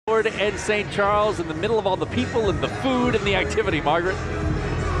Ballard and St. Charles in the middle of all the people and the food and the activity, Margaret?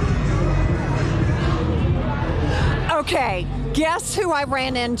 Okay, guess who I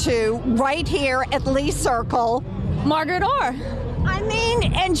ran into right here at Lee Circle? Margaret Orr. I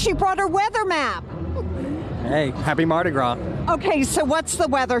mean, and she brought her weather map. Hey, happy MardI Gras. Okay, so what's the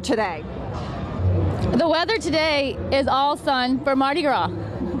weather today? The weather today is all sun for Mardi Gras.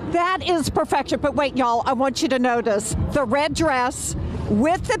 That is perfection, but wait, y'all, I want you to notice the red dress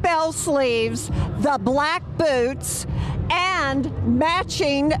with the bell sleeves, the black boots, and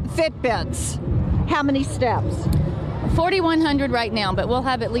matching Fitbits. How many steps? 4,100 right now, but we'll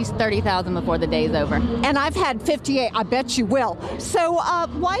have at least 30,000 before the day's over. And I've had 58, I bet you will. So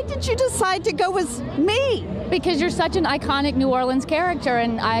why did you decide to go with me? Because you're such an iconic New Orleans character,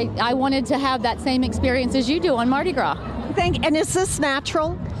 and I wanted to have that same experience as you do on Mardi Gras. And is this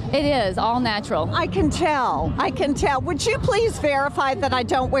natural? It is, all natural. I can tell. Would you please verify that I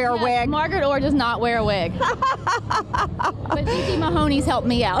don't wear a wig? Margaret Orr does not wear a wig. But Gigi Mahoney's helped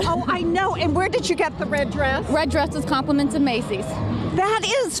me out. Oh, I know. And where did you get the red dress? Red dress is compliments of Macy's. That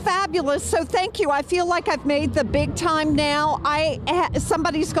is fabulous. So thank you. I feel like I've made the big time now.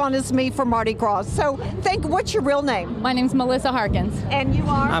 Somebody's gone as me for Mardi Gras. So what's your real name? My name's Melissa Harkins. And you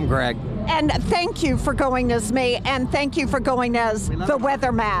are? I'm Greg. And thank you for going as me, and thank you for going as the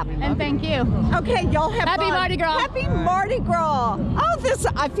weather map. And thank you. Okay, y'all have Happy fun. Mardi Gras. Happy Mardi Gras.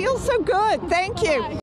 Oh, I feel so good. Thank you.